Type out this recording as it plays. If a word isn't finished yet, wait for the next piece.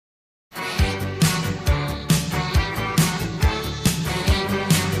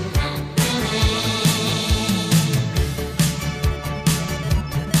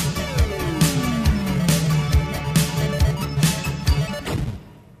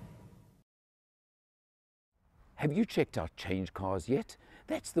Have you checked out Change Cars yet?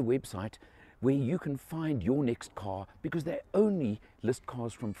 That's the website where you can find your next car, because they only list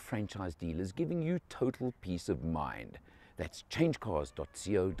cars from franchise dealers, giving you total peace of mind. That's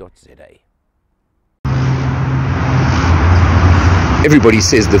changecars.co.za. Everybody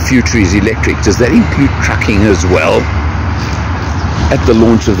says the future is electric. Does that include trucking as well? At the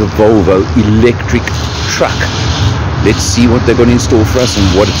launch of the Volvo electric truck. Let's see what they're going to install for us and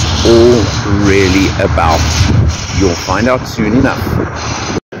what it's all really about. You'll find out soon enough.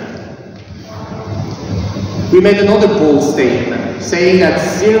 We made another bold statement, saying that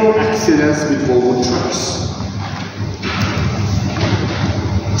 0 accidents with Volvo trucks.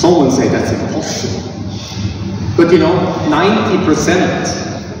 Someone say that's impossible. But you know,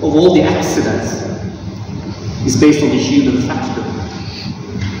 90% of all the accidents is based on the human factor.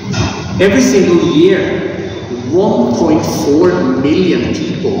 Every single year, 1.4 million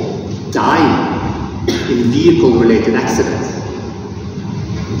people die in vehicle-related accidents.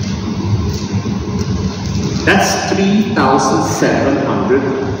 That's 3,700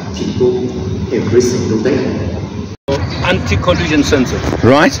 people every single day. Anti-collision sensor.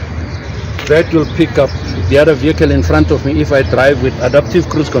 Right. That will pick up the other vehicle in front of me if I drive with adaptive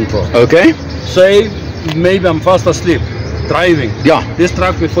cruise control. Okay. Say, maybe I'm fast asleep, driving. Yeah. This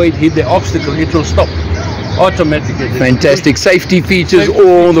truck, before it hit the obstacle, it will stop automatically. Fantastic. Safety features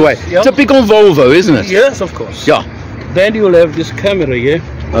all the way. Yeah. Typical Volvo, isn't it? Yes, of course. Yeah. Then you'll have this camera here.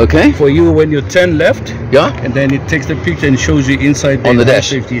 Okay. For you when you turn left. Yeah. And then it takes the picture and shows you inside on the dash.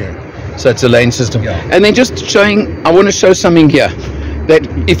 Safety here. So it's a lane system. Yeah. And then just showing, I want to show something here, that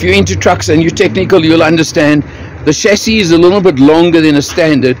if you're into trucks and you're technical, you'll understand the chassis is a little bit longer than a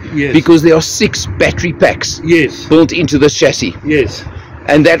standard. Yes. Because there are 6 battery packs. Yes. Built into the chassis. Yes.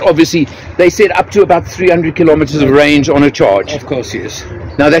 And that obviously, they said up to about 300 kilometers of range on a charge. Of course, yes.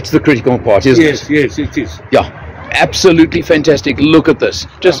 Now that's the critical part, isn't it? Yes, it is. Yeah, absolutely fantastic. Look at this.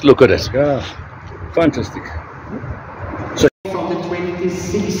 Just look at it. Yeah, fantastic. From the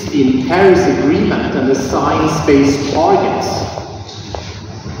 2016 Paris Agreement and the science-based targets,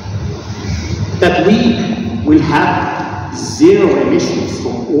 that we will have 0 emissions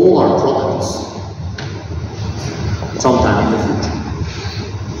from all our products sometime in the future.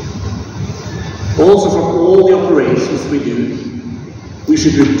 Also, from all the operations we do, we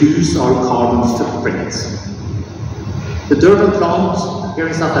should reduce our carbon footprints. The Durban plant here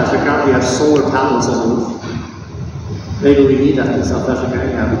in South Africa, we have solar panels on the roof. Maybe we need that in South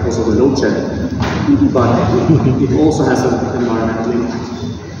Africa because of the load shedding, but it also has an environmental impact.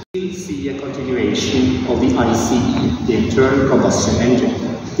 We see a continuation of the ICE, the internal combustion engine,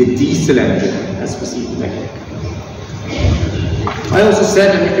 the diesel engine as we see today. I also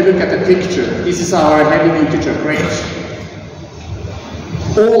said, and if you look at the picture, this is our heavy-duty truck range.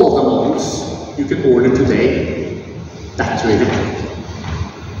 All of the models you can order today, battery electric.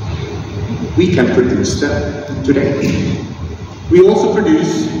 We can produce them today. We also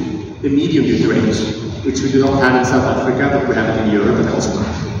produce the medium-duty range, which we do not have in South Africa, but we have it in Europe and elsewhere.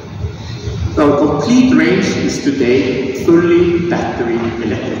 Our complete range is today fully battery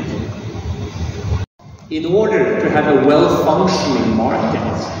electric. In order to have a well-functioning market,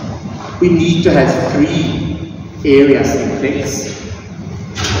 we need to have 3 areas in place.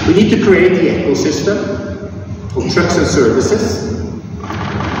 We need to create the ecosystem of trucks and services.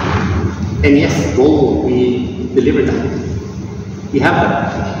 And yes, Volvo, we deliver that. We have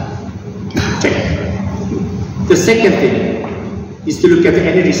that. Check. The second thing is to look at the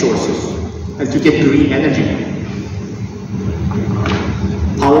energy sources and to get green energy.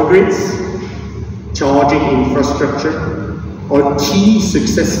 Power grids, charging infrastructure are key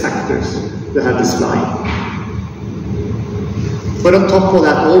success factors to have this flying. But on top of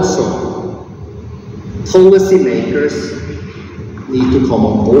that also, policy makers need to come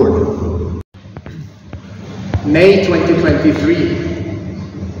on board. May 2023,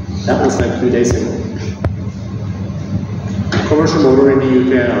 that was like 2 days ago. Commercial Motor in the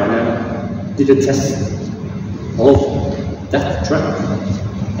UK and Ireland did a test of that truck,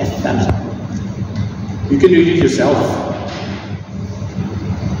 FM. You can do it yourself.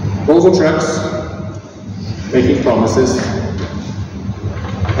 Volvo trucks making promises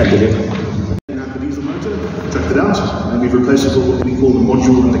and delivering. The diesel motor, checked it out, and we've replaced it with what we call the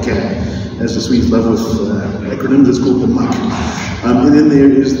module in the cab. As the Swedes love with acronyms, it's called the MUC. And then there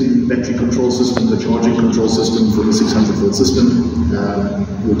is the battery control system, the charging control system for the 600-volt system,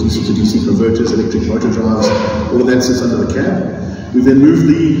 your DC to DC converters, electric motor drives, all of that sits under the cab. We've then moved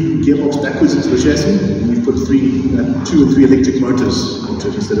the gearbox backwards into the chassis, and we've put 2 or 3 electric motors into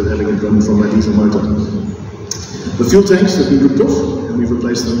it instead of having it run from a diesel motor. The fuel tanks have been ripped off, and we've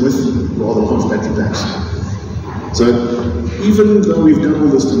replaced them with rather large battery packs. So even though we've done all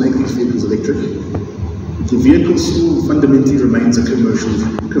this to make these vehicles electric, the vehicle still fundamentally remains a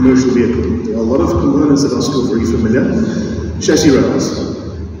commercial vehicle. There are a lot of components that are still very familiar. Chassis rails,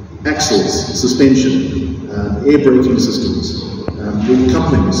 axles, suspension, air braking systems,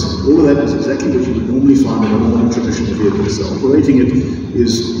 couplings, all of that is exactly what you would normally find in a normal traditional vehicle. So operating it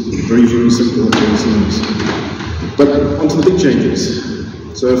is very, very simple and very seamless. But onto the big changes.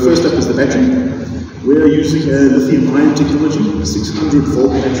 So first up is the battery. We're using a lithium-ion technology, a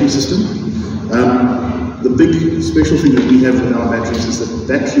 600-volt battery system. The big special thing that we have with our batteries is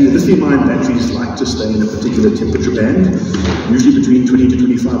that lithium-ion batteries like to stay in a particular temperature band, usually between 20 to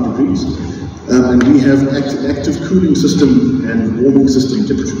 25 degrees. And we have an active cooling system and warming system,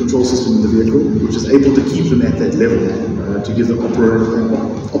 temperature control system in the vehicle, which is able to keep them at that level to give them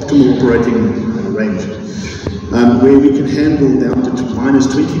optimal operating range. Where we can handle down to minus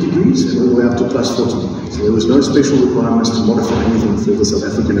 20 degrees and all the way up to plus 40. So there was no special requirements to modify anything for the South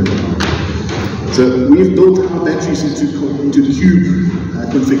African environment. So we've built our batteries into cube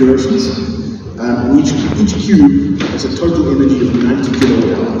configurations. And each cube has a total energy of 90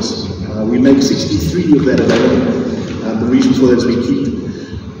 kilowatt hours. We make 63 of that available. The reason for that is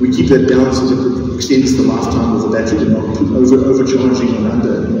we keep that down so that it extends the lifetime of the battery and not overcharging and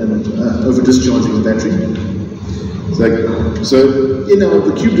over discharging the battery. So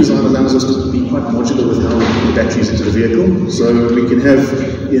the cube design allows us to be quite modular with how we put the batteries into the vehicle. So we can have,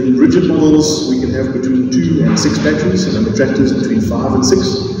 in rigid models, we can have between 2 and 6 batteries, and in the tractors between 5 and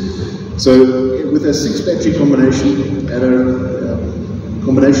 6. So with a 6 battery combination at a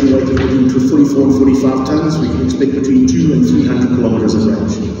combination weight of between 44 and 45 tons, we can expect between 2 and 300 kilometers of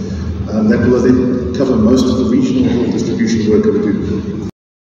range. That will then cover most of the regional distribution work that we do.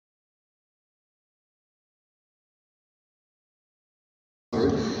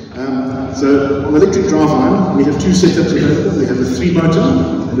 So on electric driveline, we have 2 setups available. We have a 3-motor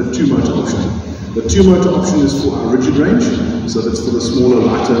and a 2-motor option. The 2-motor option is for our rigid range, so that's for the smaller,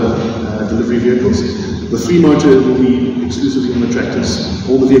 lighter delivery vehicles. The 3-motor will be exclusively on the tractors.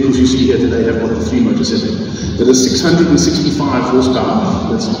 All the vehicles you see here today have got the 3-motor setup. That is 665 horsepower,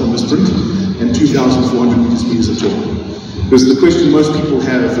 that's on this print, and 2,400 meters of torque. Because the question most people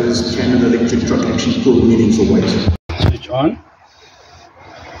have is, can an electric truck actually pull meaningful weight? Switch on.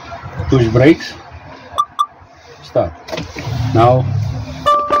 Push brakes, start. Now,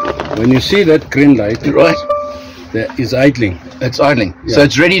 when you see that green light, Right. there is idling. It's idling. Yeah. So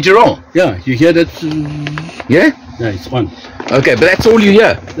it's ready to roll. Yeah, you hear that? Yeah? Yeah, it's on. Okay, but that's all you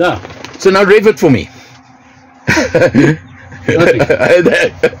hear. Yeah. So now rev it for me.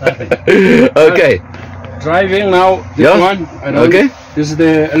 Okay. Driving now. This Yeah. one. Okay. This is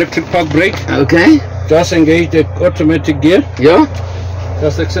the electric park brake. Okay. Just engage the automatic gear. Yeah.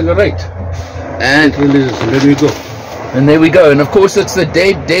 Just accelerate. And Release. Let me go. there we go. And of course, it's the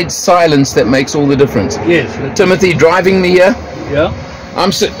dead silence that makes all the difference. Yes. Timothy driving me here. Yeah.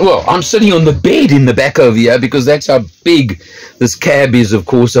 I'm sitting on the bed in the back over here because that's how big this cab is. Of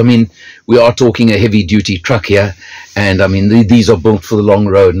course, I mean, we are talking a heavy-duty truck here, and I mean these are built for the long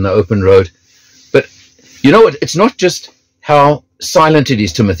road and the open road. But you know what? It's not just how silent it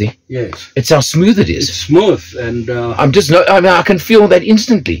is, Timothy. Yes. It's how smooth it is. It's smooth and. I can feel that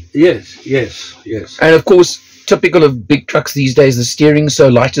instantly. Yes. Yes. Yes. And of course, typical of big trucks these days, the steering's so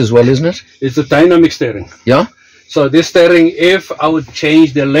light as well, isn't it? It's a dynamic steering. Yeah. So this steering, if I would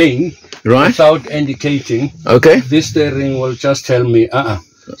change the lane Right. without indicating, Okay. this steering will just tell me,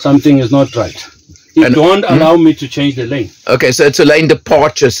 something is not right. It And- don't allow me to change the lane. Okay, so it's a lane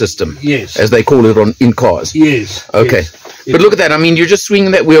departure system, Yes. as they call it in cars. Yes. Okay. Yes. But look at that. I mean, you're just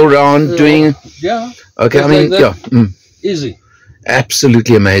swinging that wheel around, doing. Yeah. Okay. Just I mean, like yeah. that. Easy.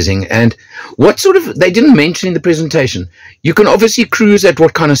 Absolutely amazing. And what sort of? They didn't mention in the presentation. You can obviously cruise at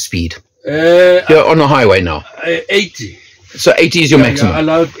what kind of speed? You're on the highway now. 80. So 80 is your maximum. You're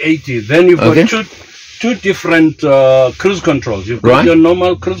allowed 80. Then you've got Okay. two different cruise controls. You've got Right. your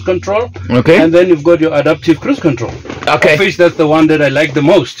normal cruise control, Okay. and then you've got your adaptive cruise control. Okay. Of which that's the one that I like the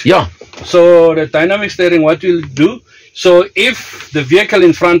most. Yeah. So the dynamic steering, what will do? So if the vehicle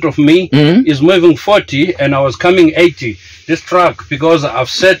in front of me is moving 40 and I was coming 80, this truck, because I've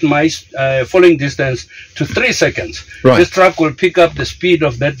set my following distance to 3 seconds, Right. this truck will pick up the speed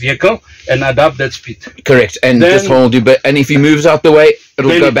of that vehicle and adapt that speed. Correct. And Then- just hold you. And if he moves out the way,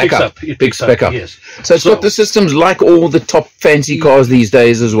 it'll Then go it back picks up. It Picks back up. Yes. So it's got the systems like all the top fancy cars these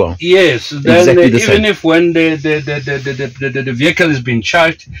days as well. Yes, then Exactly the even same. if when the vehicle has been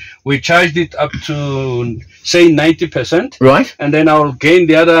charged, we charged it up to say 90%, Right. and then I'll gain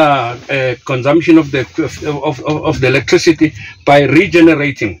the other consumption of the electricity by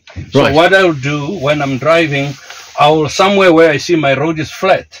regenerating. So Right. what I'll do when I'm driving I'll somewhere where I see my road is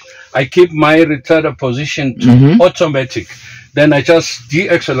flat, I keep my retarder position to automatic. Then I just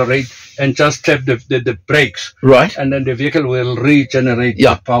deaccelerate and just tap the brakes. Right. And then the vehicle will regenerate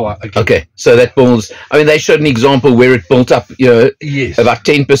the power again. Okay. So that builds, I mean, they showed an example where it built up, Yes. about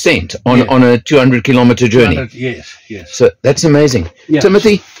 10% on a 200-kilometer journey. Yes, yes. So that's amazing. Yes.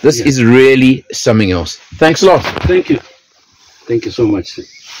 Timothy, this is really something else. Thanks a lot. Thank you. Thank you so much.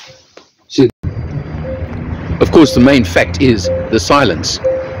 Of course, the main fact is the silence.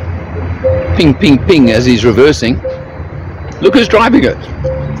 Ping, ping, ping as he's reversing. Look who's driving it.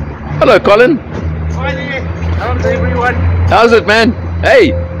 Hello, Colin. Hi there. How's everyone? How's it, man?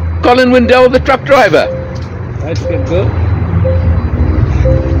 Hey, Colin Windell, the truck driver. That's good, girl.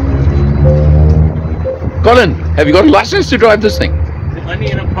 Colin, have you got a license to drive this thing?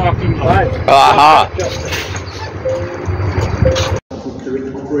 Only in a parking lot. Aha.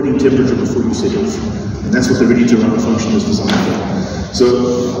 Correct operating temperature before you set off, and that's what the ready-to-run function is designed for. So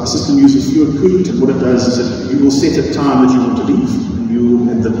our system uses fuel coolant, and what it does is that you will set a time that you want to leave,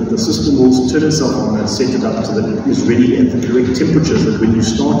 and the system will turn itself on and set it up so that it is ready at the correct temperature, so that when you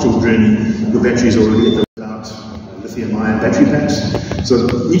start your journey, your battery is already at the lithium-ion battery packs. So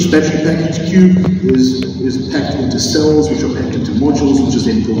each battery pack, each cube is packed into cells, which are packed into modules, which is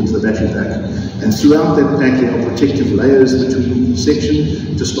then pulled into the battery pack. And throughout that pack, there are protective layers between each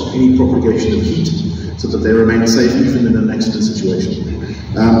section to stop any propagation of heat, so that they remain safe even in an accident situation.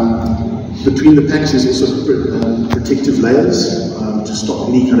 Between the packs is also protective layers to stop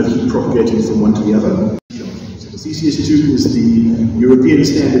any kind of heat propagating from one to the other. So the CCS2 is the European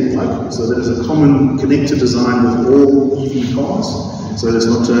standard plug, so that is a common connector design with all EV cars. So it's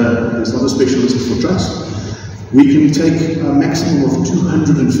not a specialist for trucks. We can take a maximum of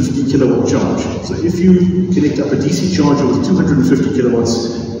 250 kilowatt charge. So if you connect up a DC charger with 250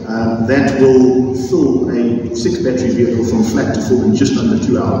 kilowatts, that will fill a 6-battery vehicle from flat to full in just under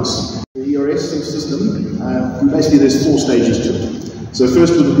 2 hours. The ERS system, basically there's 4 stages to it. So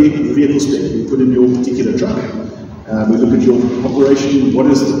first with the vehicle spec, we put in your particular truck. We look at your operation, what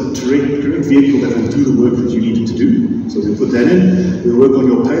is the correct vehicle that will do the work that you need it to do. So we put that in, we'll work on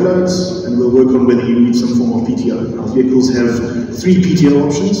your payloads, and we'll work on whether you need some form of PTO. Our vehicles have 3 PTO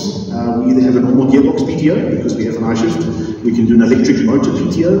options. We either have a normal gearbox PTO, because we have an I-shift, we can do an electric motor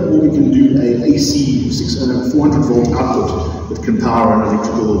PTO, or we can do a AC 400 volt output that can power an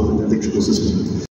electrical system.